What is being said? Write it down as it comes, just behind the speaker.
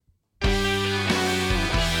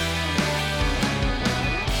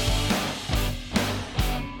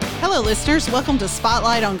Hello, listeners. Welcome to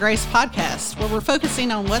Spotlight on Grace podcast, where we're focusing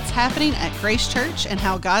on what's happening at Grace Church and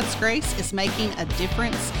how God's grace is making a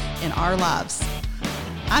difference in our lives.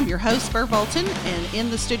 I'm your host, Burr Bolton, and in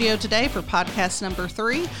the studio today for podcast number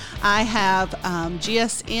 3, I have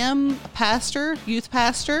GSM pastor, youth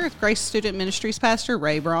pastor, Grace Student Ministries pastor,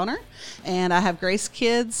 Ray Bronner, and I have Grace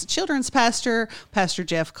Kids children's pastor, Pastor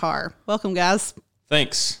Jeff Carr. Welcome, guys.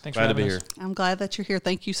 Thanks. Glad to be here. I'm glad that you're here.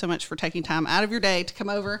 Thank you so much for taking time out of your day to come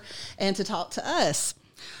over and to talk to us.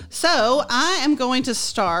 So I am going to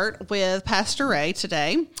start with Pastor Ray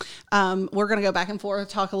today. We're going to go back and forth,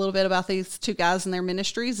 talk a little bit about these two guys and their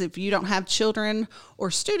ministries. If you don't have children or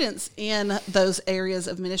students in those areas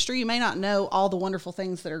of ministry, you may not know all the wonderful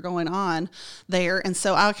things that are going on there. And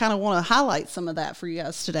so I kind of want to highlight some of that for you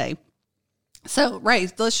guys today. So, Ray,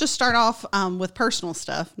 let's just start off with personal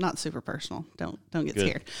stuff, not super personal. Don't get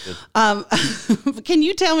scared. Can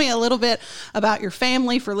you tell me a little bit about your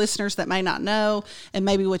family for listeners that may not know, and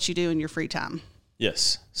maybe what you do in your free time?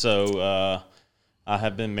 Yes. So, I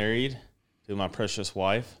have been married to my precious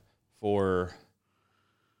wife for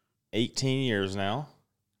 18 years now.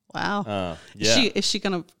 Wow. Yeah. Is she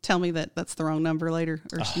going to tell me that that's the wrong number later?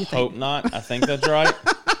 Or I hope not. I think that's right.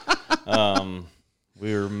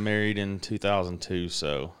 We were married in 2002,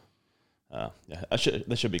 so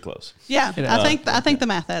that should be close. Yeah, I think the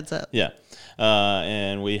math adds up. Yeah,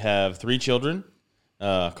 and we have 3 children.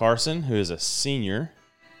 Carson, who is a senior,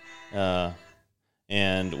 and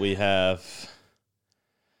we have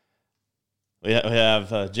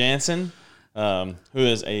Jansen, who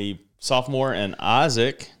is a sophomore, and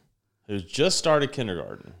Isaac, who's just started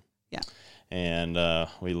kindergarten. Yeah, and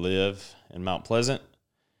we live in Mount Pleasant,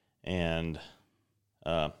 and.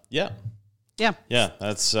 That's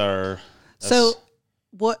our. So,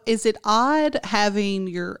 what is it odd having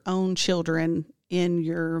your own children in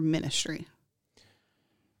your ministry?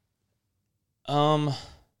 In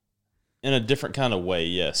a different kind of way,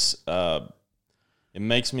 yes. It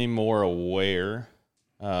makes me more aware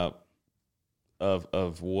of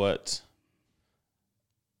who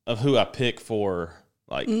I pick for.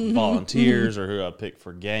 Like volunteers, or who I pick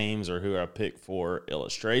for games, or who I pick for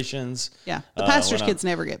illustrations. Yeah, the pastor's kids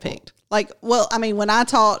never get picked. When I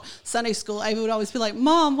taught Sunday school, Ava would always be like,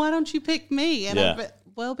 "Mom, why don't you pick me?" And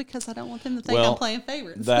because I don't want them to think I'm playing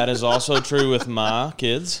favorites. That is also true with my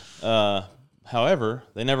kids. However,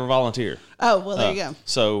 they never volunteer. Oh, well, there you go.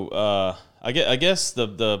 So I guess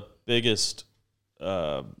the biggest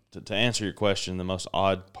to answer your question, the most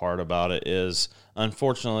odd part about it is,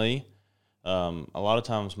 unfortunately. A lot of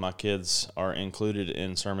times my kids are included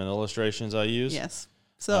in sermon illustrations I use. Yes.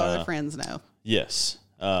 So other friends know. Yes.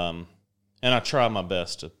 And I try my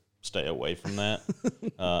best to stay away from that.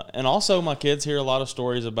 And also my kids hear a lot of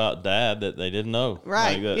stories about Dad that they didn't know.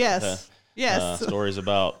 Right. Like that, yes. Stories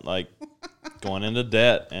about like going into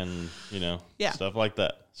debt and, stuff like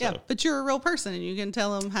that. So. Yeah. But you're a real person and you can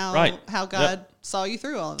tell them how God saw you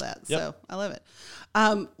through all of that. Yep. So I love it.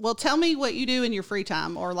 Well, tell me what you do in your free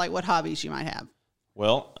time, or like what hobbies you might have.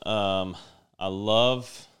 Well, I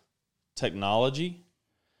love technology.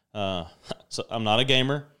 So I'm not a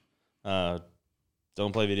gamer.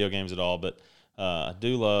 Don't play video games at all, but I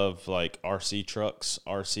do love like RC trucks,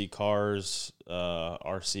 RC cars,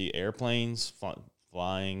 RC airplanes,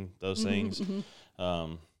 flying, those things.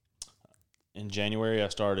 Mm-hmm. In January, I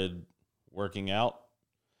started working out,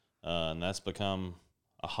 and that's become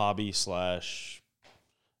a hobby /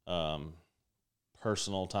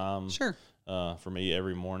 personal time. Sure. For me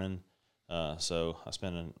every morning. So I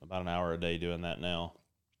spend about an hour a day doing that now.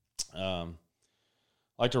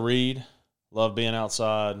 Like to read, love being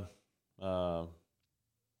outside. Good.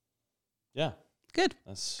 Good.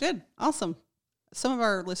 Awesome. Some of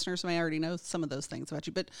our listeners may already know some of those things about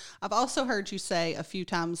you, but I've also heard you say a few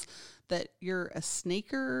times that you're a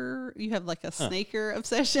sneaker. You have like a sneaker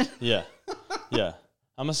obsession. Yeah.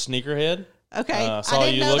 I'm a sneakerhead. Okay. Saw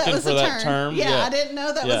you looking for that term. Yeah, I didn't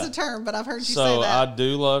know that was a term, but I've heard you say that. So I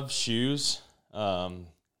do love shoes. I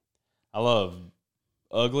love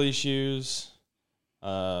ugly shoes.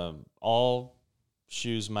 All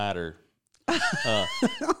shoes matter.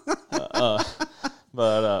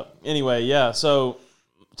 But anyway, yeah. So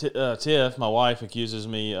Tiff, my wife, accuses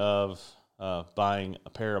me of buying a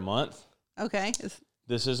pair a month. Okay.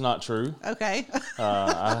 This is not true. Okay.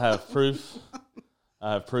 I have proof.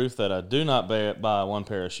 I have proof that I do not buy one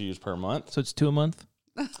pair of shoes per month. So it's 2 a month?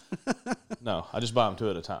 No, I just buy them 2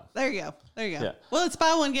 at a time. There you go. Yeah. Well, it's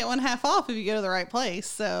buy one, get one half off if you go to the right place.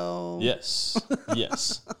 So yes.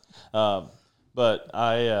 But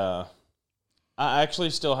I actually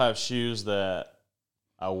still have shoes that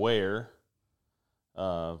I wear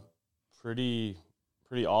pretty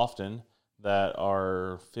pretty often that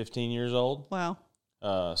are 15 years old. Wow.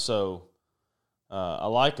 So I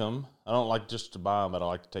like them. I don't like just to buy them, but I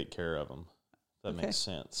like to take care of them. That makes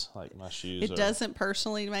sense. Like my shoes. It doesn't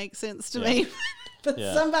personally make sense to Yeah. me, but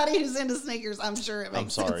Yeah. somebody who's into sneakers, I'm sure it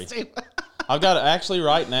makes sorry. sense to. I've got actually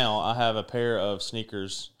right now. I have a pair of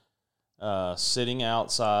sneakers sitting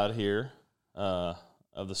outside here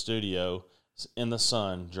of the studio in the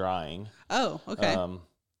sun, drying. Oh, okay.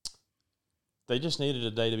 They just needed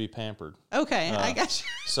a day to be pampered. Okay, I got you.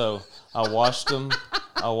 So I washed them.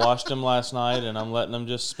 I washed them last night, and I'm letting them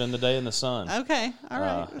just spend the day in the sun. Okay, all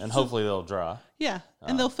right. And hopefully they'll dry. Yeah,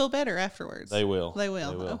 and they'll feel better afterwards. They will. They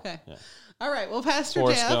will. They will. Okay. Yeah. All right. Well, Pastor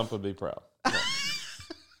Forrest Jeff. Gump would be proud. Yeah.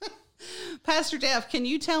 Pastor Jeff, can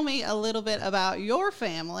you tell me a little bit about your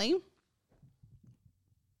family?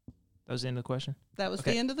 That was the end of the question? That was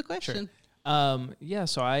Okay. the end of the question. Yeah,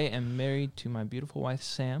 so I am married to my beautiful wife,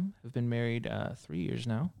 Sam. I've been married 3 years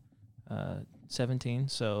now, 17,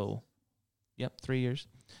 so, 3 years.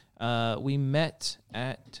 We met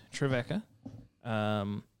at Trevecca,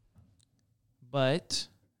 but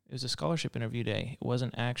it was a scholarship interview day. It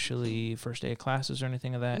wasn't actually first day of classes or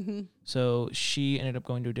anything of that. Mm-hmm. So she ended up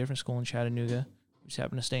going to a different school in Chattanooga. We just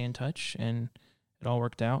happened to stay in touch, and it all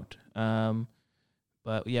worked out.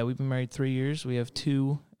 But, yeah, we've been married 3 years. We have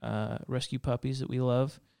 2 rescue puppies that we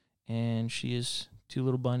love, and she is 2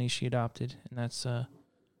 little bunnies she adopted, and that's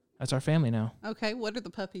our family now. Okay. What are the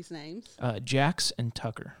puppies' names? Jax and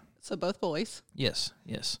Tucker. So both boys. Yes.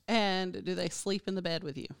 And do they sleep in the bed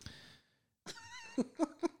with you?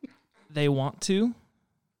 They want to,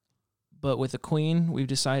 but with the queen, we've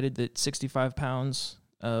decided that 65 pounds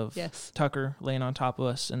of Yes. Tucker laying on top of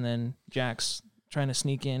us, and then Jax trying to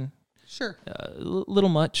sneak in, Sure. a little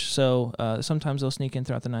much. So sometimes they'll sneak in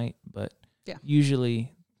throughout the night, but Yeah.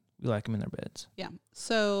 usually we like them in their beds. Yeah.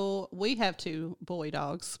 So we have 2 boy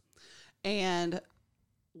dogs, and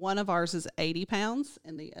one of ours is 80 pounds,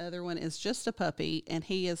 and the other one is just a puppy, and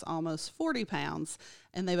he is almost 40 pounds,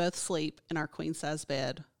 and they both sleep in our queen size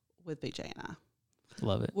bed with BJ and I.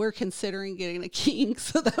 Love it. We're considering getting a king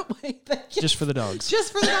so that way they can Just for the dogs.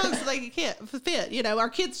 just for the dogs so they can fit. You know,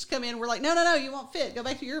 our kids come in, we're like, no, you won't fit. Go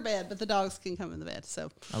back to your bed, but the dogs can come in the bed.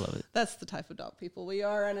 So I love it. that's the type of dog people we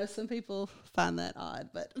are. I know some people find that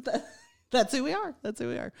odd, but that's who we are. That's who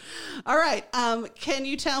we are. All right. Can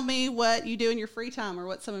you tell me what you do in your free time or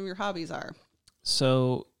what some of your hobbies are?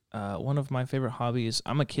 So one of my favorite hobbies,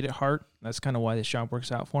 I'm a kid at heart. That's kind of why this job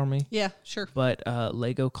works out for me. Yeah, sure. But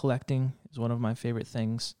Lego collecting is one of my favorite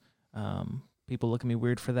things. People look at me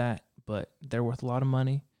weird for that, but they're worth a lot of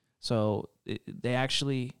money. So they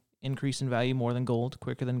actually increase in value more than gold,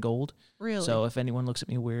 quicker than gold. Really? So if anyone looks at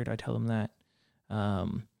me weird, I tell them that.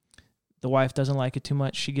 The wife doesn't like it too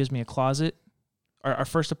much. She gives me a closet. Our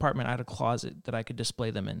first apartment, I had a closet that I could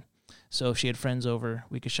display them in. So if she had friends over,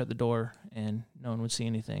 we could shut the door and no one would see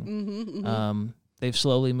anything. Mm-hmm, mm-hmm. They've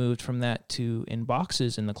slowly moved from that to in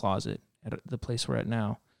boxes in the closet at the place we're at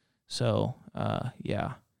now. So,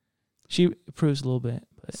 yeah, she approves a little bit.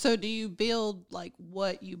 But So do you build like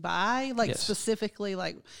what you buy, like Yes. specifically,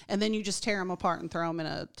 like, and then you just tear them apart and throw them in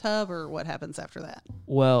a tub, or what happens after that?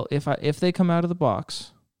 well, if they come out of the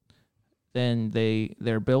box, then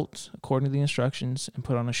they're built according to the instructions and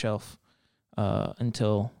put on a shelf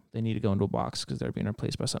until they need to go into a box because they're being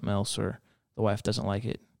replaced by something else, or the wife doesn't like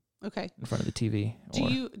it Okay. in front of the TV.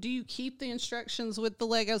 Do you keep the instructions with the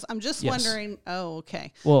Legos? I'm just Yes. wondering. Oh,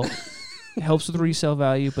 okay. Well, it helps with resale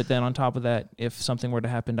value, but then on top of that, if something were to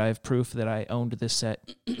happen, I have proof that I owned this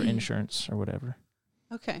set for insurance or whatever.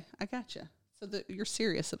 Okay, I gotcha. So you're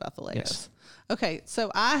serious about the Legos. Yes. Okay,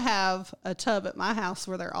 so I have a tub at my house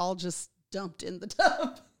where they're all just dumped in the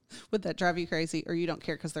tub. Would that drive you crazy, or you don't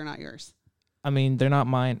care because they're not yours? I mean, they're not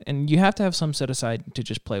mine, and you have to have some set aside to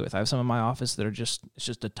just play with. I have some in my office that are it's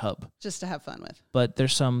just a tub, Just to have fun with. but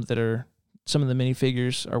there's some of the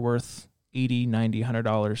minifigures are worth $80, $90,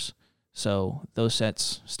 $100. So those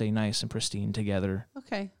sets stay nice and pristine together.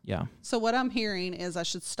 Okay. Yeah. So what I'm hearing is I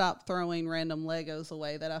should stop throwing random Legos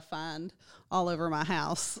away that I find all over my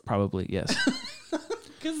house, Probably, yes.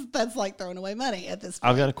 because that's like throwing away money at this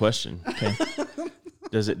point. I've got a question. Okay.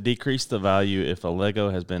 Does it decrease the value if a Lego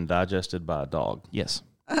has been digested by a dog? Yes.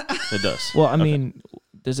 It does. Well, I mean,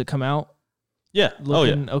 does it come out Yeah.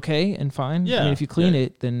 looking okay and fine? I Yeah. mean, if you clean Yeah.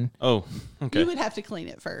 it, then Oh, okay. You would have to clean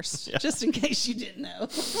it first, just in case you didn't know.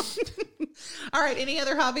 All right. Any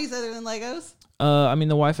other hobbies other than Legos? I mean,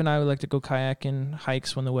 the wife and I would like to go kayaking,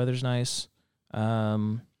 hikes when the weather's nice.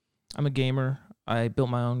 I'm a gamer. I built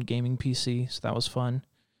my own gaming PC, so that was fun.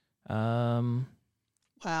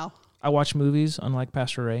 Wow. I watch movies, unlike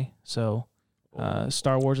Pastor Ray. So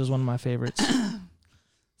Star Wars is one of my favorites.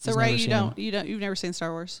 So He's Ray, never seen them. you've never seen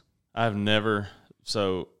Star Wars? I've never.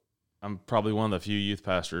 So I'm probably one of the few youth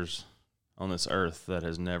pastors on this earth that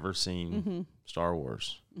has never seen Star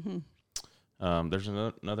Wars. There's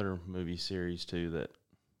another movie series too that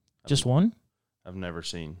Just one? I've never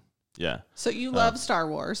seen. Yeah. So you love Star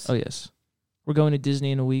Wars? Oh, yes. We're going to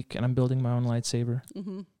Disney in a week, and I'm building my own lightsaber.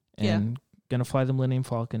 And gonna fly the Millennium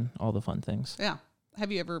Falcon, all the fun things. Yeah.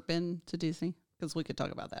 Have you ever been to Disney? Because we could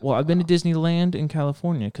talk about that. Well, I've been to Disneyland in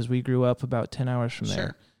California because we grew up about 10 hours from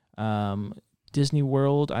there. Disney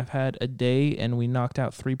World, I've had a day, and we knocked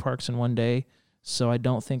out 3 parks in one day, so I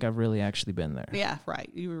don't think I've really actually been there. Yeah, right.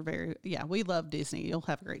 You were we love Disney. You'll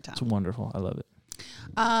have a great time. It's wonderful. I love it.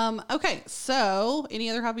 Okay, so any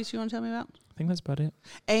other hobbies you want to tell me about? I think that's about it.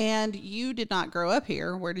 And you did not grow up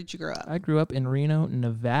here. Where did you grow up? I grew up in Reno,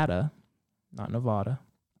 Nevada, not Nevada.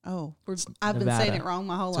 Oh, I've been saying it wrong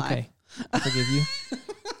my whole life. Okay, I forgive you.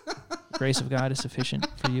 Grace of God is sufficient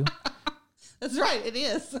for you. That's right, it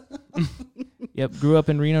is. Yep, grew up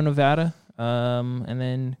in Reno, Nevada, and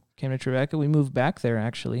then came to Trevecca. We moved back there,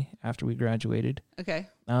 actually, after we graduated. Okay.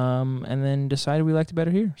 And then decided we liked it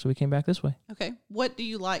better here, so we came back this way. Okay. What do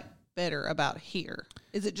you like better about here?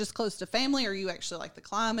 Is it just close to family, or you actually like the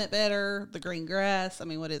climate better, the green grass? I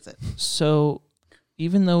mean, what is it? So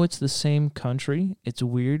even though it's the same country, it's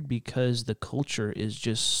weird because the culture is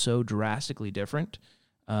just so drastically different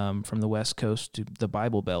from the West Coast to the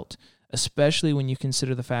Bible Belt, especially when you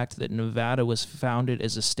consider the fact that Nevada was founded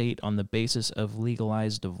as a state on the basis of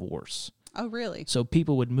legalized divorce. Oh, really? So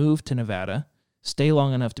people would move to Nevada, stay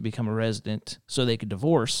long enough to become a resident so they could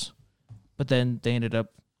divorce, but then they ended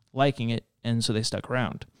up liking it, and so they stuck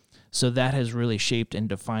around. So that has really shaped and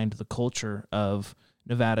defined the culture of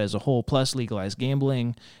Nevada as a whole, plus legalized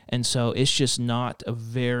gambling. And so it's just not a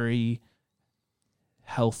very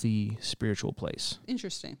healthy spiritual place.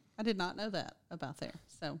 Interesting. I did not know that about there.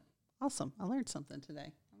 So awesome. I learned something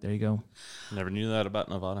today. There you go. Never knew that about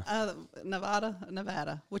Nevada.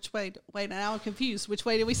 Nevada. Which way? Wait, now I'm confused. Which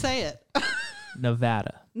way did we say it?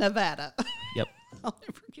 Nevada. Nevada. Yep. I'll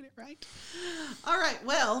never get it right. All right.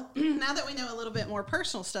 Well, now that we know a little bit more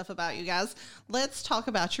personal stuff about you guys, let's talk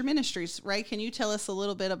about your ministries. Ray, can you tell us a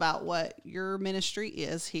little bit about what your ministry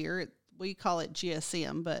is here? We call it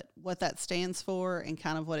GSM, but what that stands for and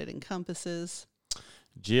kind of what it encompasses.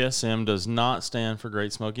 GSM does not stand for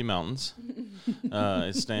Great Smoky Mountains.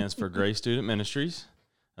 It stands for Grace Student Ministries.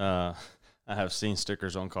 I have seen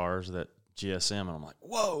stickers on cars that GSM, and I'm like,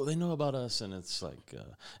 whoa, they know about us. And it's like,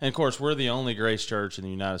 and of course, we're the only Grace Church in the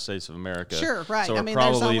United States of America. Sure, right. So we're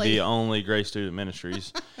probably the only Grace Student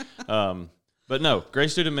Ministries. But no,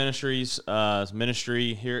 Grace Student Ministries is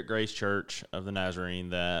ministry here at Grace Church of the Nazarene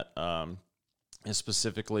that is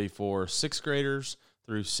specifically for 6th graders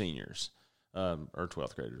through seniors, or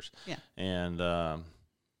 12th graders. Yeah. And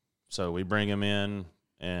so we bring them in,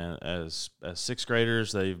 and as 6th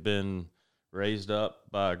graders, they've been raised up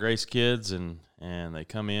by Grace Kids, and they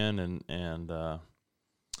come in and a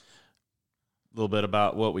little bit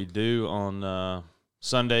about what we do on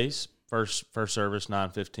Sundays. First service,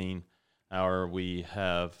 9:15 hour. We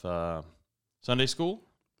have Sunday school.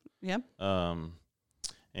 Yep.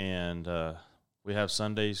 And we have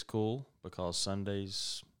Sundays cool because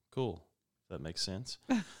Sunday's cool. If that makes sense.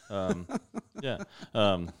 Yeah.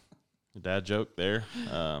 Dad joke there.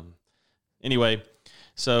 Anyway,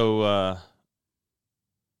 so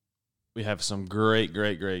we have some great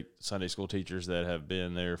Sunday school teachers that have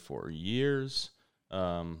been there for years.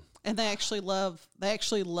 And they actually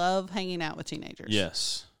love hanging out with teenagers.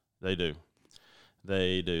 Yes, they do.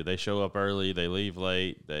 They do. They show up early. They leave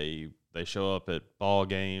late. They show up at ball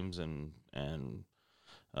games and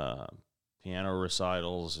piano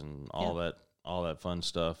recitals and all that fun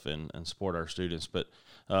stuff and support our students. But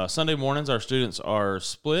Sunday mornings, our students are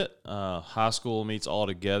split. High school meets all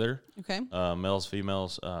together. Okay. Males,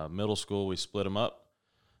 females. Middle school, we split them up.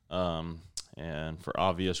 And for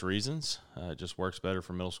obvious reasons, it just works better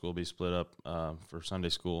for middle school to be split up for Sunday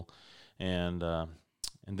school. And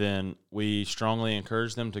then we strongly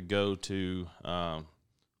encourage them to go to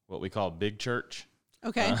what we call Big Church.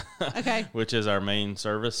 Okay. Okay. Which is our main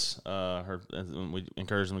service. We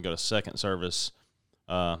encourage them to go to second service.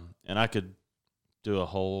 And I could do a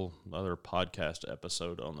whole other podcast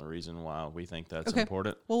episode on the reason why we think that's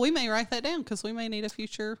important. Well, we may write that down because we may need a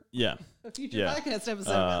future podcast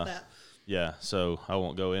episode about that. Yeah, so I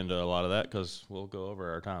won't go into a lot of that because we'll go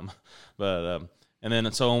over our time. But and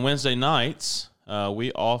then so on Wednesday nights,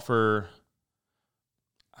 we offer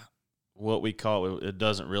what we call, it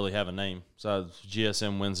doesn't really have a name, so it's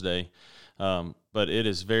GSM Wednesday, but it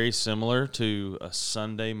is very similar to a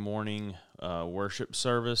Sunday morning worship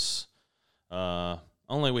service on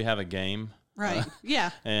only we have a game. Right.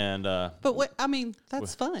 Yeah. And But what I mean,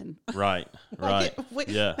 that's fun. right, right.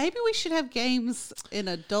 Yeah. Maybe we should have games in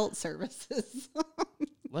adult services.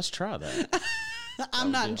 Let's try that.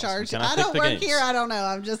 I'm not in awesome. charge. Can I I pick don't the work games? here. I don't know.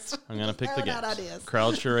 I'm gonna pick the throwing out games. ideas.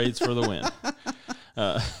 Crowd charades for the win.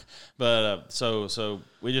 So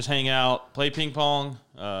we just hang out, play ping pong.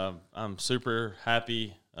 I'm super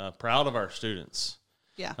happy, proud of our students.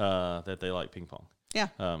 Yeah. That they like ping pong. Yeah.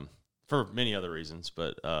 For many other reasons,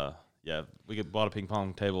 but yeah, we bought a ping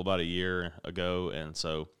pong table about a year ago, and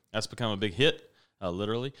so that's become a big hit,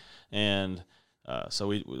 literally. And so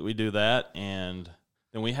we do that, and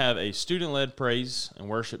then we have a student-led praise and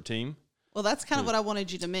worship team. Well, that's kind of what I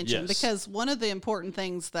wanted you to mention, Yes. because one of the important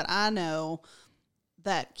things that I know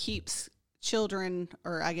that keeps children,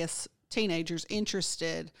 or I guess teenagers,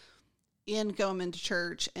 interested in going into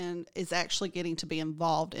church and is actually getting to be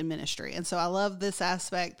involved in ministry. And so I love this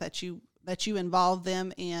aspect that you involve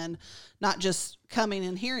them in not just coming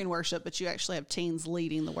and hearing worship, but you actually have teens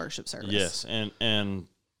leading the worship service. Yes, and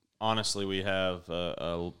honestly, we have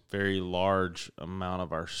a very large amount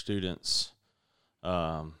of our students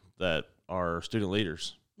that are student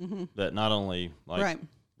leaders that not only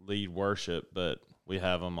lead worship, but we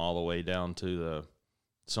have them all the way down to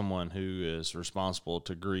someone who is responsible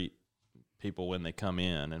to greet people when they come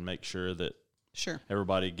in and make sure that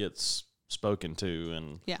everybody gets spoken to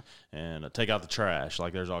and take out the trash.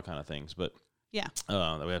 Like, there's all kind of things, but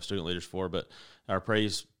that we have student leaders for. But our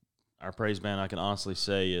praise band, I can honestly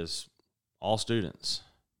say, is all students,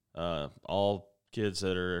 all kids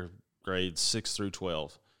that are grades 6 through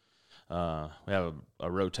 12. We have a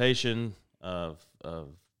rotation of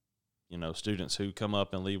students who come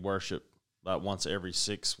up and lead worship about once every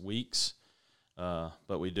 6 weeks.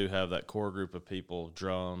 But we do have that core group of people,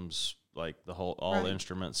 drums, like all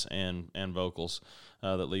instruments and vocals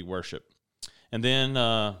that lead worship. And then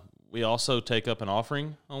we also take up an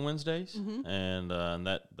offering on Wednesdays, and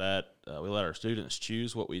that we let our students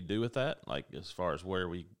choose what we do with that, like as far as where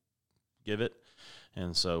we give it.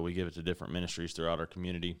 And so we give it to different ministries throughout our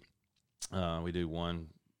community. We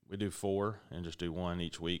do 4 and just do 1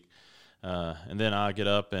 each week. And then I get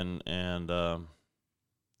up and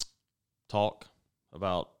talk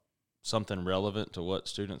about something relevant to what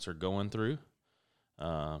students are going through.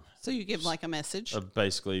 So you give like a message?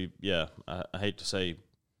 Basically, yeah. I hate to say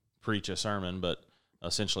preach a sermon, but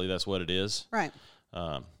essentially that's what it is. Right.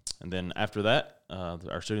 And then after that,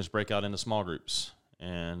 our students break out into small groups.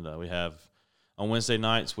 And we have, on Wednesday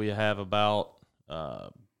nights, we have about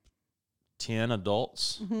 10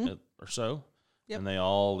 adults or so. Yep. And they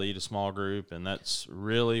all lead a small group, and that's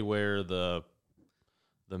really where the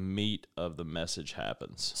meat of the message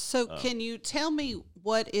happens. So can you tell me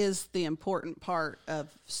what is the important part of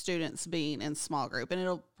students being in small group? And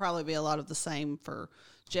it'll probably be a lot of the same for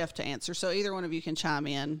Jeff to answer. So either one of you can chime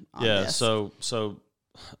in on this. So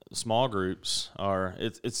small groups are,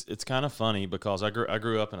 it's kind of funny because I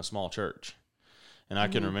grew up in a small church, and I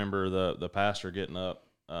can remember the pastor getting up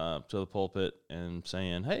to the pulpit and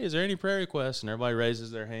saying, "Hey, is there any prayer requests?" And everybody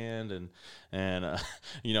raises their hand, and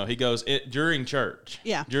he goes during church,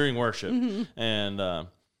 during worship, and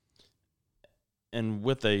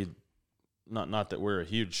with a not that we're a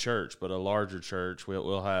huge church, but a larger church,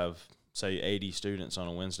 we'll have say 80 students on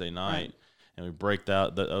a Wednesday night, and we break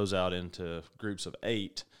those out into groups of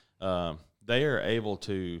 8. They are able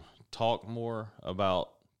to talk more about,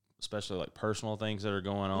 especially like personal things that are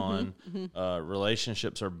going on.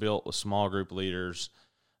 Relationships are built with small group leaders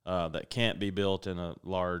that can't be built in a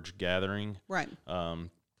large gathering. Right.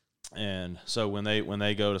 And so when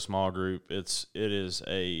they go to small group, it is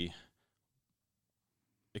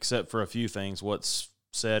except for a few things, what's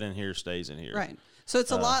said in here stays in here. Right. So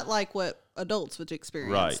it's a lot like what adults would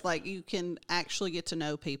experience. Right. Like you can actually get to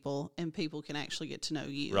know people, and people can actually get to know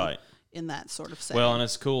you. Right. In that sort of setting. Well, and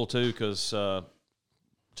it's cool too because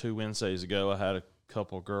 2 Wednesdays ago, I had a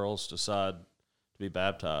couple girls decide to be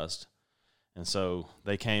baptized, and so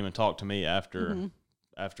they came and talked to me after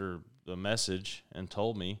the message and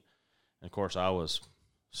told me. And of course, I was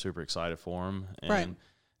super excited for them,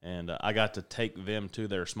 and I got to take them to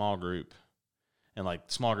their small group, and like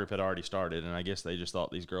the small group had already started, and I guess they just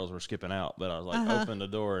thought these girls were skipping out. But I was like, open the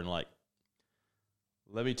door and like,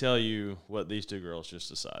 let me tell you what these 2 girls just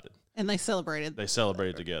decided. And they celebrated. They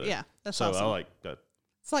celebrated together. Yeah, that's so awesome. I like that.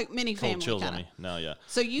 It's like mini family. Cold chills on me. No, yeah.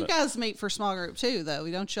 So you guys meet for small group too, though.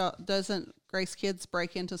 Doesn't Grace Kids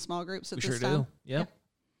break into small groups at We this sure time? do. Yep.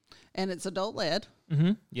 And it's adult led.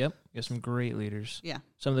 Yep. Got some great leaders. Yeah.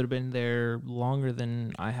 Some that have been there longer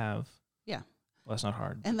than I have. Yeah. Well, that's not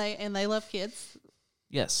hard. And they love kids.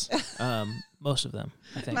 Yes. Most of them,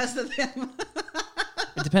 I think. Most of them.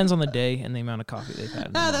 It depends on the day and the amount of coffee they've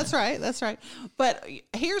had. No, that's right. That's right. But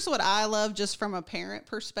here's what I love just from a parent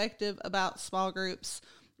perspective about small groups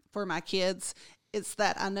for my kids. It's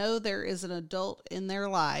that I know there is an adult in their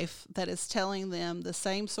life that is telling them the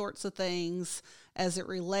same sorts of things as it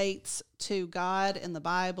relates to God and the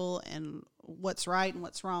Bible and what's right and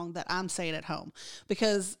what's wrong that I'm saying at home.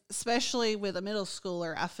 Because especially with a middle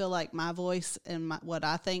schooler, I feel like my voice and what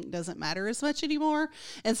I think doesn't matter as much anymore.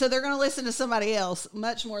 And so they're going to listen to somebody else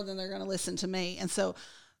much more than they're going to listen to me. And so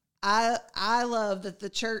I love that the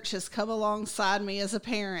church has come alongside me as a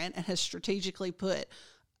parent and has strategically put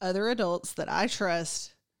other adults that I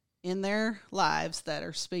trust in their lives that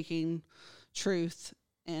are speaking truth.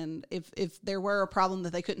 And if there were a problem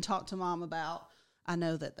that they couldn't talk to mom about, I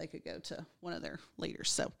know that they could go to one of their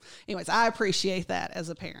leaders. So anyways, I appreciate that as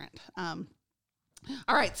a parent. All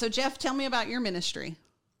right. So Jeff, tell me about your ministry.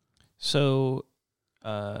 So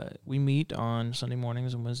we meet on Sunday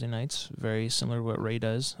mornings and Wednesday nights, very similar to what Ray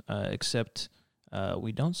does, except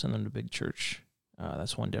we don't send them to big church.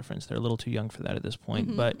 That's one difference. They're a little too young for that at this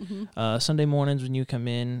point. But Sunday mornings when you come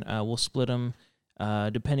in, we'll split them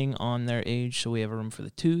depending on their age. So we have a room for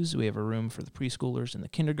the 2s, we have a room for the preschoolers and the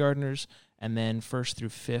kindergartners, and then 1st through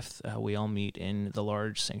 5th, we all meet in the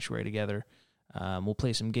large sanctuary together. We'll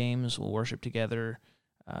play some games, we'll worship together,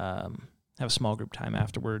 have a small group time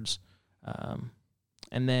afterwards.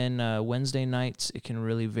 And then Wednesday nights, it can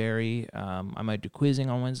really vary. I might do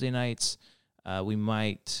quizzing on Wednesday nights. We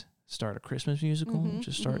might start a Christmas musical, which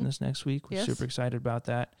is starting this next week. We're super excited about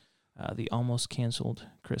that. The almost canceled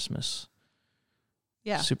Christmas.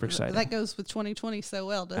 Yeah. Super excited. That goes with 2020 so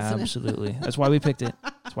well, doesn't it? Absolutely. That's why we picked it.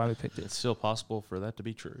 It's still possible for that to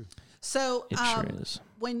be true. So it sure is.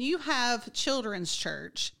 When you have children's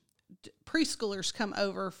church, preschoolers come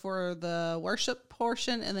over for the worship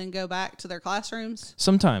portion and then go back to their classrooms?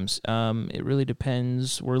 Sometimes. It really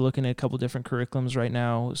depends. We're looking at a couple different curriculums right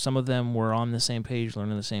now. Some of them were on the same page,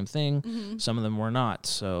 learning the same thing. Some of them were not.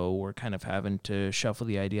 So we're kind of having to shuffle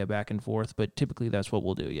the idea back and forth. But typically that's what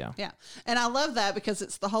we'll do, yeah. Yeah. And I love that because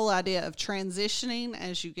it's the whole idea of transitioning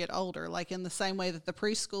as you get older. Like in the same way that the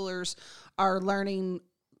preschoolers are learning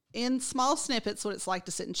in small snippets what it's like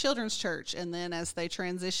to sit in children's church, and then as they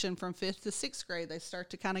transition from 5th to 6th grade, they start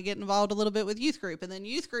to kind of get involved a little bit with youth group, and then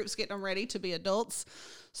youth groups get them ready to be adults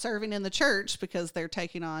serving in the church because they're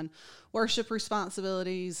taking on worship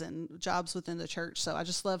responsibilities and jobs within the church. So I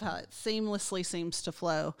just love how it seamlessly seems to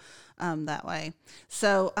flow that way.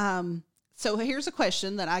 So here's a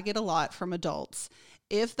question that I get a lot from adults.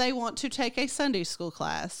 If they want to take a Sunday school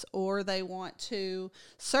class or they want to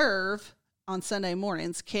serve on Sunday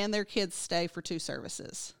mornings, can their kids stay for 2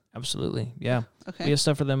 services? Absolutely, yeah. Okay. We have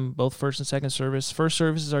stuff for them both first and second service. First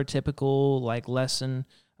service is our typical lesson.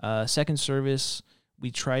 Second service,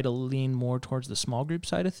 we try to lean more towards the small group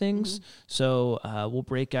side of things. So we'll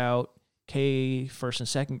break out K, 1st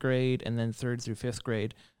and 2nd grade, and then 3rd through 5th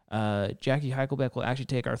grade. Jackie Heichelbeck will actually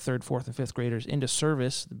take our 3rd, 4th, and 5th graders into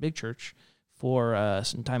service, the big church, for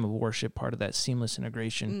some time of worship, part of that seamless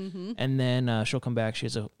integration. And then she'll come back. She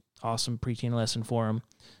has a awesome preteen lesson for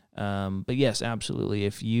them. But yes, absolutely.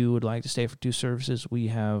 If you would like to stay for 2 services, we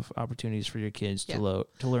have opportunities for your kids to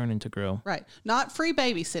learn and to grow. Right. Not free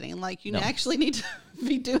babysitting. Like you actually need to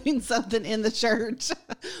be doing something in the church,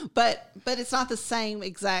 but it's not the same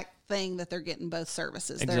exact thing that they're getting both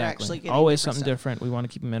services. Exactly. They're actually getting always something stuff. different. We want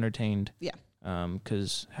to keep them entertained. Yeah.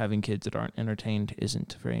 Because having kids that aren't entertained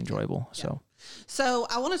isn't very enjoyable. Yeah. So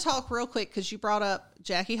I want to talk real quick because you brought up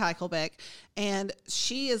Jackie Heichelbeck, and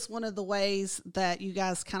she is one of the ways that you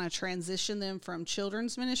guys kind of transition them from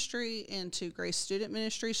children's ministry into Grace Student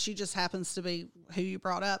Ministry. She just happens to be who you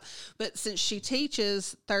brought up. But since she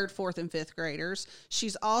teaches 3rd, 4th, and 5th graders,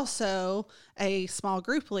 she's also a small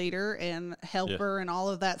group leader and helper and all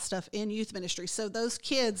of that stuff in youth ministry. So those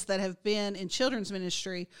kids that have been in children's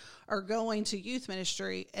ministry are going to youth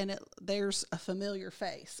ministry, and there's a familiar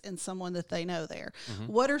face and someone that they know there.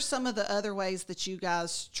 What are some of the other ways that you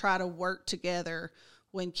guys try to work together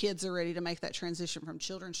when kids are ready to make that transition from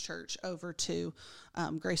children's church over to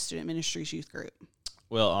Grace Student Ministries youth group?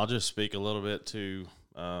 Well, I'll just speak a little bit to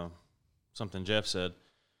something Jeff said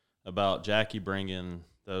about Jackie bringing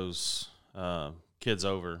those kids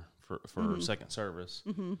over for second service.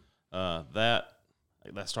 That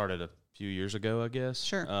started a few years ago, I guess.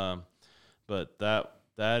 Sure. But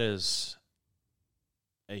that is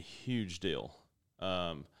a huge deal.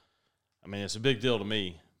 I mean, it's a big deal to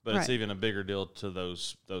me, but it's even a bigger deal to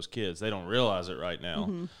those kids. They don't realize it right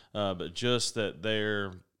now, but just that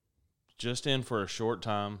they're just in for a short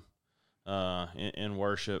time in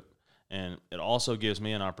worship, and it also gives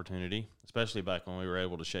me an opportunity, especially back when we were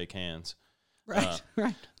able to shake hands,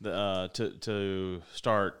 Right. Right. To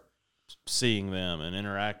start seeing them and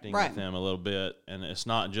interacting Right. with them a little bit. And it's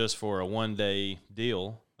not just for a 1-day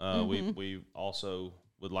deal. We also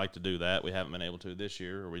would like to do that. We haven't been able to this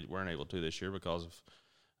year, or we weren't able to this year because of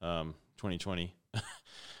 2020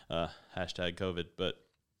 hashtag COVID. But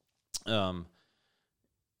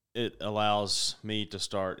it allows me to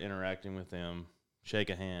start interacting with them, shake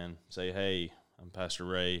a hand, say, "Hey, I'm Pastor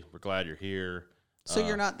Ray. We're glad you're here." So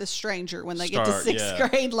you're not this stranger when they get to start, sixth yeah.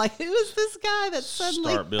 grade. Like, who is this guy that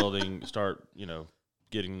suddenly start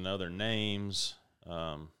getting to know their names.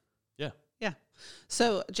 Yeah.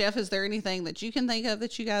 So Jeff, is there anything that you can think of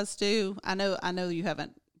that you guys do? I know you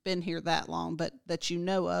haven't been here that long, but that you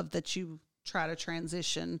know of that you try to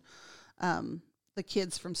transition the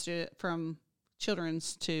kids from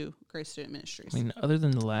children's to Grace Student Ministries. I mean, other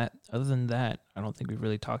than that, I don't think we've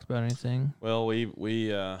really talked about anything. Well,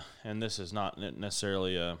 we and this is not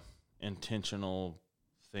necessarily a intentional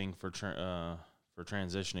thing for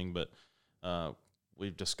transitioning, but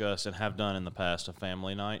we've discussed and have done in the past a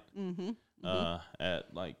family night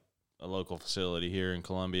at like a local facility here in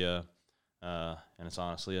Columbia, and it's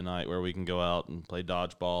honestly a night where we can go out and play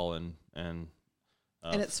dodgeball and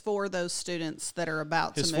it's for those students that are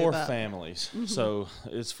about to move for up. families, so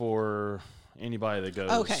it's for anybody that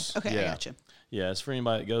goes. Okay, yeah. I got you. Yeah, it's for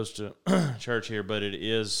anybody that goes to church here, but it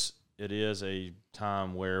is a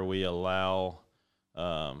time where we allow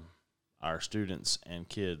our students and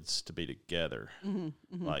kids to be together,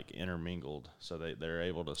 like intermingled, so they're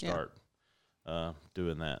able to start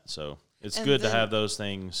doing that. So it's good to have those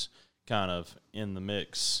things kind of in the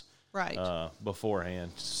mix, right?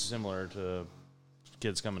 Beforehand, similar to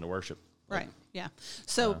kids coming to worship. Right. Yeah.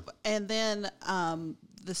 So, and then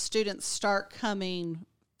the students start coming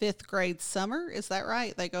 5th grade summer. Is that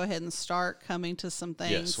right? They go ahead and start coming to some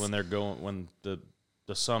things. Yes, when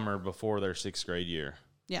the summer before their 6th grade year.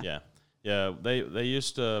 Yeah. Yeah. They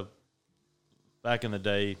used to, back in the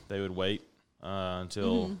day, they would wait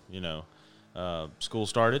until school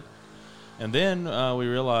started, and then we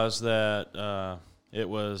realized that it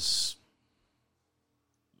was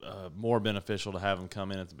more beneficial to have them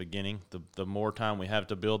come in at the beginning. The more time we have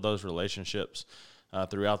to build those relationships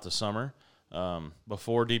throughout the summer,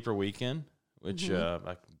 before Deeper Weekend, which I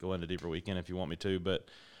can go into Deeper Weekend if you want me to, but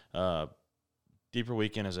Deeper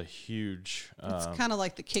Weekend is a huge... it's kind of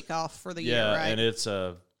like the kickoff for the year, right? Yeah, and it's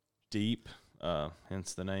deep,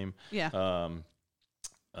 hence the name. Yeah.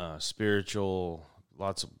 Spiritual,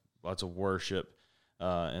 lots of worship,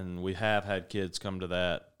 and we have had kids come to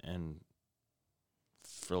that and,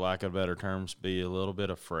 for lack of better terms, be a little bit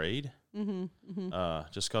afraid,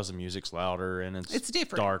 just because the music's louder and it's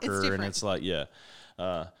different, darker, and it's like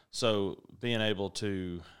so being able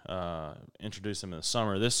to introduce them in the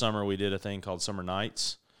summer. This summer we did a thing called Summer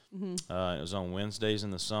Nights. It was on Wednesdays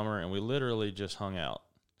in the summer, and we literally just hung out.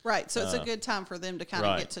 Right, so it's a good time for them to kind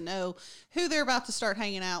of get to know who they're about to start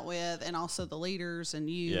hanging out with, and also the leaders and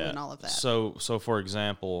you and all of that. So for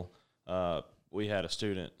example, we had a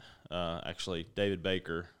student, actually David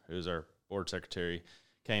Baker, who's our board secretary,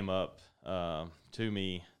 came up to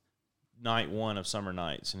me night 1 of Summer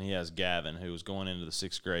Nights, and he has Gavin, who was going into the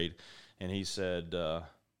 6th grade, and he said,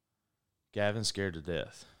 Gavin's scared to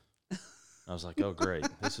death. I was like, oh, great.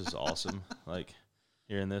 This is awesome. Like,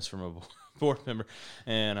 hearing this from a board member.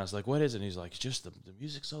 And I was like, what is it? And he's like, it's just the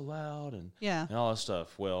music's so loud and all that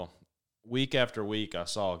stuff. Well, week after week, I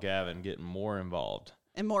saw Gavin getting more involved.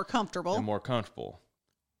 And more comfortable.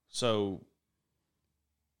 So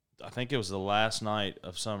I think it was the last night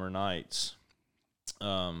of Summer Nights.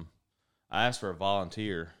 I asked for a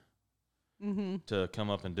volunteer to come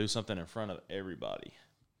up and do something in front of everybody,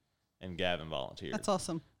 and Gavin volunteered. That's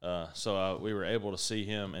awesome. So we were able to see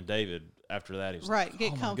him, and David, after that, he was right, like,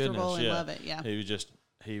 get comfortable and love it, yeah.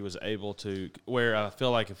 He was able to, where I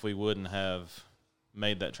feel like if we wouldn't have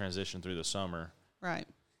made that transition through the summer, right,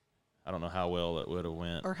 I don't know how well it would have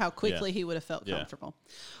went. Or how quickly he would have felt comfortable.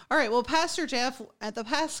 All right. Well, Pastor Jeff, at the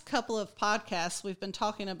past couple of podcasts, we've been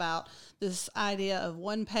talking about this idea of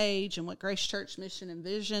one page and what Grace Church mission and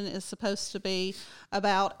vision is supposed to be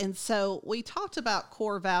about. And so we talked about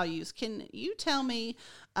core values. Can you tell me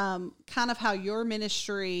kind of how your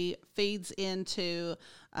ministry feeds into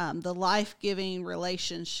the life-giving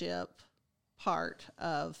relationship part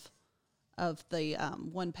of the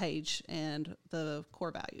one page and the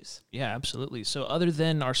core values? Yeah, absolutely. So other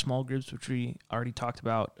than our small groups, which we already talked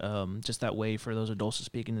about, just that way for those adults to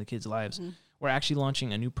speak into the kids' lives, we're actually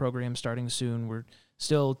launching a new program starting soon. We're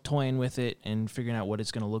still toying with it and figuring out what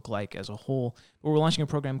it's going to look like as a whole. But we're launching a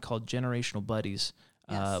program called Generational Buddies,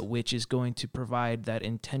 which is going to provide that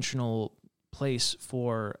intentional place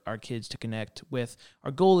for our kids to connect with.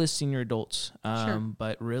 Our goal is senior adults,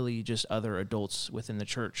 but really just other adults within the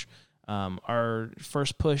church. Our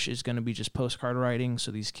first push is going to be just postcard writing,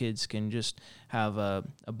 so these kids can just have a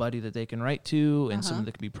buddy that they can write to and someone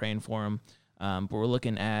that can be praying for them. But we're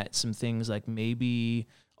looking at some things like maybe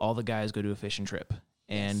all the guys go to a fishing trip,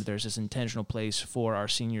 and there's this intentional place for our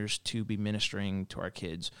seniors to be ministering to our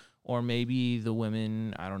kids. Or maybe the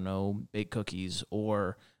women, I don't know, bake cookies,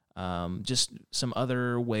 or just some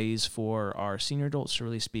other ways for our senior adults to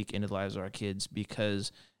really speak into the lives of our kids,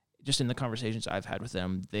 because just in the conversations I've had with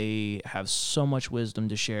them, they have so much wisdom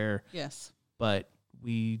to share. Yes. But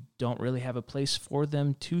we don't really have a place for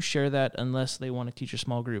them to share that unless they want to teach a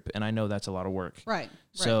small group. And I know that's a lot of work. Right.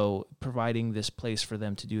 So providing this place for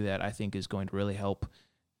them to do that, I think, is going to really help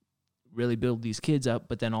really build these kids up.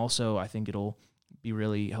 But then also I think it'll be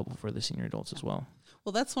really helpful for the senior adults as well.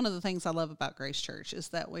 Well, that's one of the things I love about Grace Church is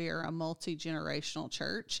that we are a multi-generational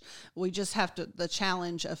church. We just have the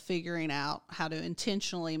challenge of figuring out how to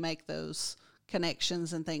intentionally make those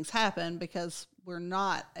connections and things happen, because we're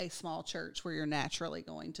not a small church where you're naturally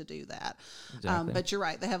going to do that. Exactly. But you're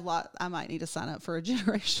right. They have I might need to sign up for a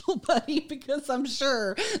generational buddy, because I'm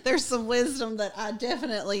sure there's some wisdom that I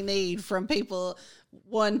definitely need from people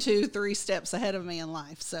 1, 2, 3 steps ahead of me in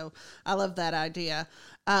life. So I love that idea.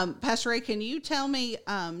 Pastor Ray, can you tell me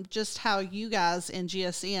just how you guys in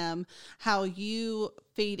GSM, how you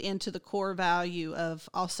feed into the core value of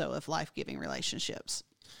life-giving relationships?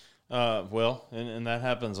 Well, and that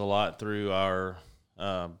happens a lot through our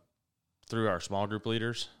small group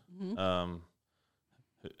leaders, who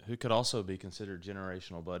could also be considered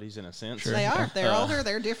generational buddies in a sense. Sure. They are. They're older.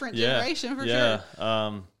 They're different generation for sure.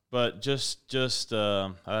 But just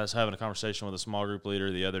I was having a conversation with a small group leader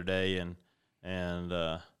the other day, and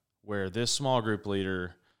where this small group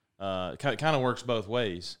leader kind of works both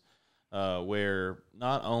ways, where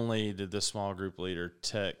not only did this small group leader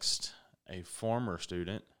text a former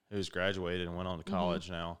student who's graduated and went on to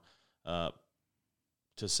college now,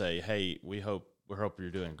 to say, hey, we hope you're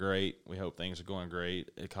doing great. We hope things are going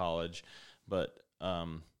great at college. But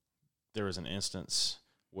there was an instance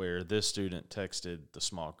where this student texted the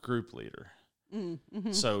small group leader.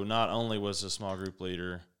 So not only was the small group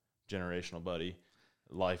leader generational buddy,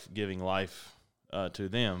 giving life to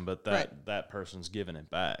them, but that person's giving it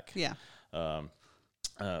back. Yeah.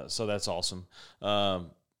 So that's awesome.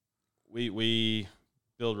 We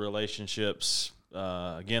build relationships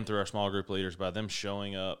again through our small group leaders by them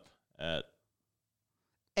showing up at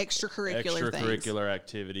extracurricular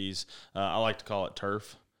activities. I like to call it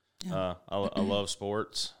turf. Yeah. I love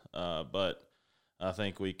sports, but I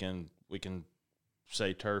think we can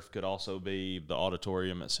say turf could also be the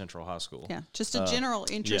auditorium at Central High School. Yeah, just a general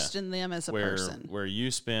interest in them as a person. Where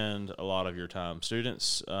you spend a lot of your time.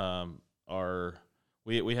 Students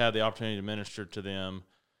we have the opportunity to minister to them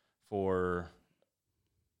for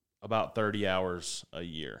about 30 hours a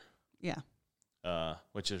year. Yeah.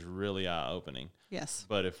 Which is really eye-opening. Yes.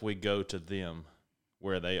 But if we go to them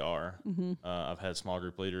where they are, I've had small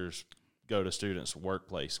group leaders go to students'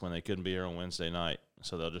 workplace when they couldn't be here on Wednesday night.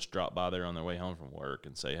 So they'll just drop by there on their way home from work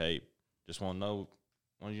and say, hey, just want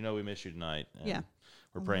you know we miss you tonight. And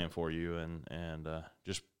we're praying for you, and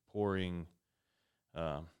just pouring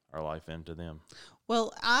our life into them.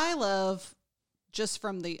 Well, I love, just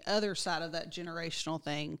from the other side of that generational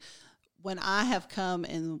thing, when I have come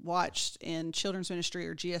and watched in children's ministry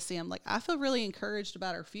or GSM, like, I feel really encouraged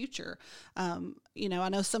about our future. I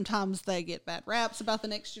know sometimes they get bad raps about the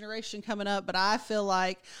next generation coming up, but I feel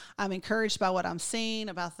like I'm encouraged by what I'm seeing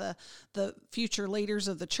about the future leaders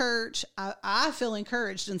of the church. I feel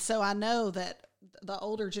encouraged. And so I know that the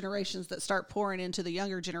older generations that start pouring into the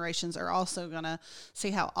younger generations are also going to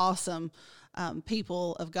see how awesome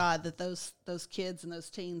people of God that those kids and those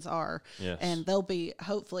teens are. Yes. And they'll be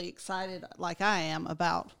hopefully excited like I am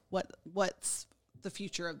about what's the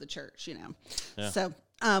future of the church, Yeah. So,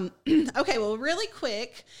 okay, well, really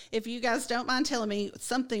quick, if you guys don't mind telling me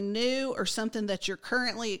something new or something that you're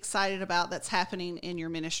currently excited about that's happening in your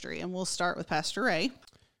ministry, and we'll start with Pastor Ray.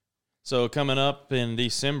 So coming up in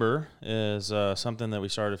December is something that we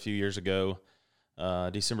started a few years ago,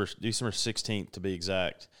 December 16th to be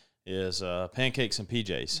exact, is Pancakes and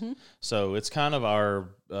PJs. So it's kind of our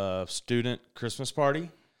student Christmas party,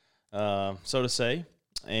 so to say.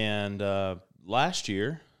 And last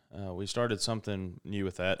year, we started something new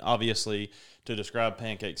with that. Obviously, to describe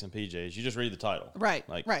Pancakes and PJs, you just read the title. Right,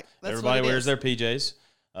 like, right. That's everybody what it wears is. their PJs.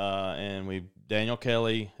 And Daniel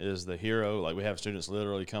Kelly is the hero. Like, we have students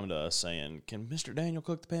literally come to us saying, "Can Mr. Daniel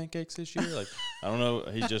cook the pancakes this year?" Like, I don't know.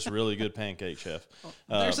 He's just a really good pancake chef.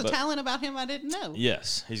 There's a talent about him I didn't know.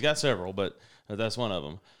 Yes, he's got several, but that's one of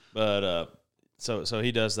them. But so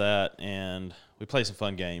he does that, and we play some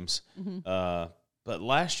fun games. But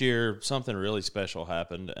last year, something really special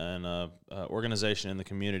happened, and an organization in the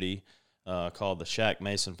community called the Shaq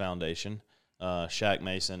Mason Foundation. Shaq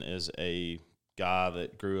Mason is a guy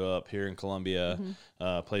that grew up here in Columbia,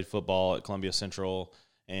 played football at Columbia Central,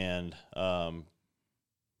 and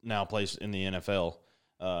now plays in the NFL.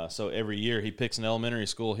 So every year he picks an elementary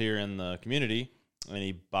school here in the community, and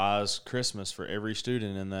he buys Christmas for every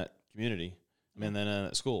student in that community. In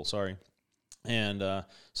that school, sorry. And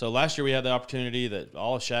so last year we had the opportunity that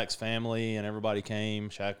all of Shaq's family and everybody came.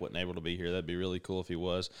 Shaq wasn't able to be here. That'd be really cool if he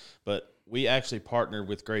was. But we actually partnered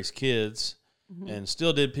with Grace Kids and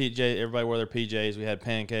still did PJ. Everybody wore their PJs. We had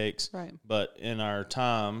pancakes. Right. But in our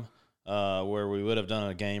time where we would have done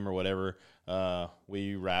a game or whatever,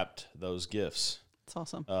 we wrapped those gifts. That's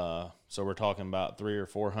awesome. So we're talking about 300 or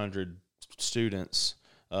 400 students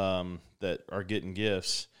that are getting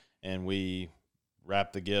gifts, and we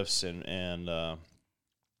wrap the gifts and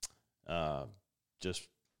just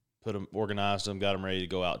put them, organized them, got them ready to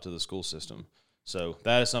go out to the school system. So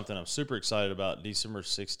that is something I'm super excited about. December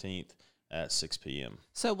 16th at 6 p.m.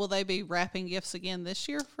 So will they be wrapping gifts again this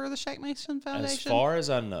year for the Shaq Mason Foundation? As far as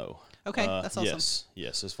I know. Okay, that's awesome.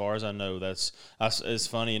 Yes. As far as I know, it's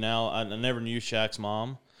funny now. I never knew Shaq's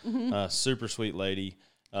mom. Super sweet lady.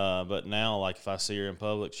 But now, like, if I see her in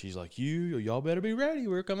public, she's like, y'all better be ready.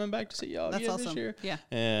 We're coming back to see y'all That's again awesome. this year. Yeah.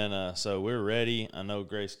 And so we're ready. I know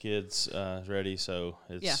Grace Kids is ready. So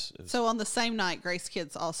it's So on the same night, Grace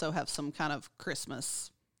Kids also have some kind of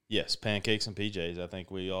Christmas. Yes, pancakes and PJs. I think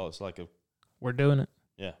it's like We're doing it.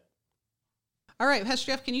 Yeah. All right,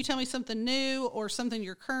 Pastor Jeff, can you tell me something new or something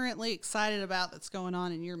you're currently excited about that's going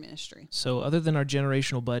on in your ministry? So other than our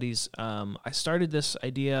generational buddies, I started this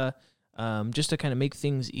idea just to kind of make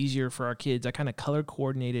things easier for our kids. I kind of color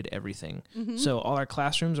coordinated everything. So all our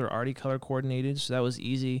classrooms are already color coordinated, so that was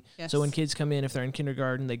easy. Yes. So when kids come in, if they're in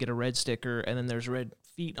kindergarten, they get a red sticker, and then there's red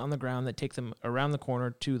feet on the ground that take them around the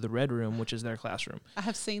corner to the red room, which is their classroom. I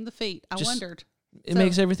have seen the feet. I wondered. It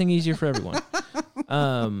makes everything easier for everyone.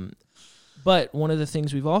 But one of the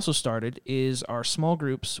things we've also started is our small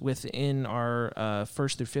groups within our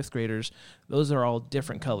 1st through 5th graders. Those are all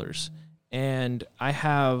different colors. And I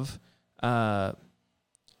have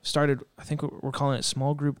started, I think we're calling it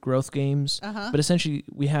small group growth games. But essentially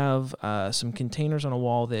we have some containers on a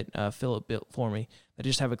wall that Philip built for me that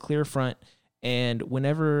just have a clear front. And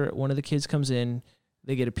whenever one of the kids comes in,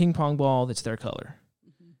 they get a ping pong ball that's their color.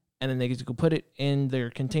 And then they get to go put it in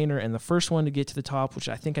their container, and the first one to get to the top, which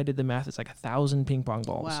I think I did the math, it's like 1,000 ping pong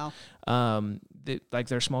balls. Wow. Like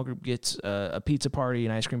their small group gets a pizza party,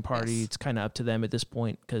 an ice cream party. Yes. It's kind of up to them at this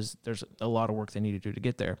point because there's a lot of work they need to do to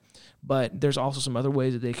get there. But there's also some other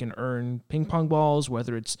ways that they can earn ping pong balls,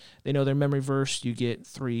 whether it's they know their memory verse, you get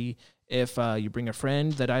 3. If you bring a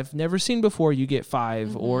friend that I've never seen before, you get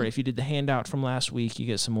 5. Or if you did the handout from last week, you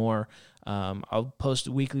get some more. I'll post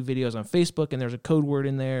weekly videos on Facebook, and there's a code word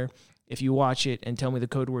in there. If you watch it and tell me the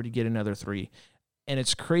code word, you get another 3. And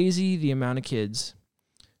it's crazy the amount of kids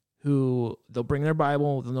who they'll bring their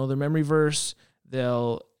Bible, they'll know their memory verse,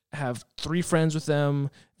 they'll have 3 friends with them,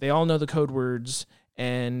 they all know the code words,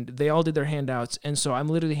 and they all did their handouts. And so I'm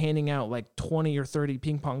literally handing out like 20 or 30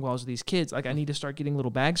 ping pong balls to these kids. Like, I need to start getting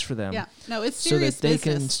little bags for them. Yeah. No, it's serious so that they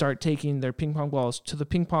business. can start taking their ping pong balls to the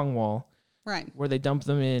ping pong wall. Right. Where they dump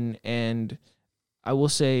them in. And I will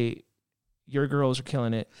say, your girls are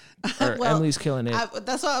killing it. Or Well, Emily's killing it.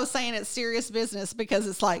 That's why I was saying it's serious business, because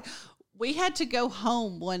it's like we had to go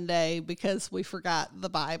home one day because we forgot the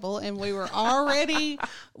Bible, and we were already,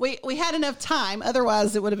 we had enough time.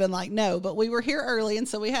 Otherwise it would have been like, no, but we were here early. And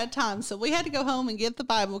so we had time. So we had to go home and get the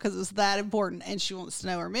Bible because it was that important. And she wants to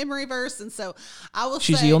know her memory verse. And so I will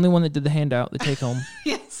She's say, the only one that did the handout, the take home.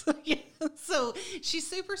 yes. Yeah. So she's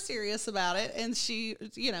super serious about it. And she,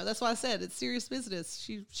 that's why I said it's serious business.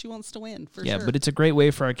 She wants to win for sure. Yeah, but it's a great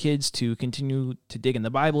way for our kids to continue to dig in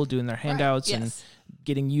the Bible, doing their handouts and Yes.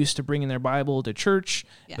 getting used to bringing their Bible to church,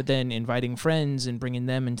 Yeah. but then inviting friends and bringing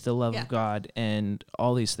them into the love Yeah. of God and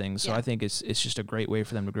all these things. So Yeah. I think it's just a great way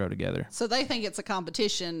for them to grow together. So they think it's a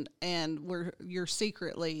competition, and you're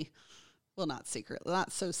secretly, well, not secretly,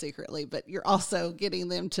 not so secretly, but you're also getting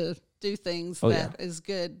them to do things Oh, that is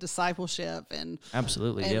good discipleship and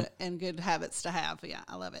Absolutely. and, Yep. and good habits to have. Yeah,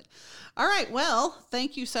 I love it. All right. Well,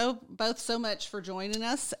 thank you both so much for joining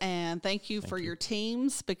us, and thank you for your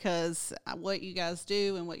teams, because what you guys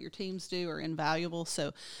do and what your teams do are invaluable.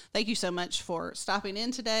 So thank you so much for stopping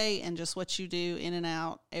in today and just what you do in and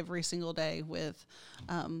out every single day with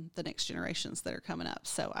the next generations that are coming up.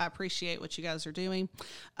 So I appreciate what you guys are doing.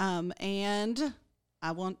 And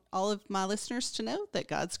I want all of my listeners to know that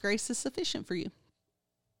God's grace is sufficient for you.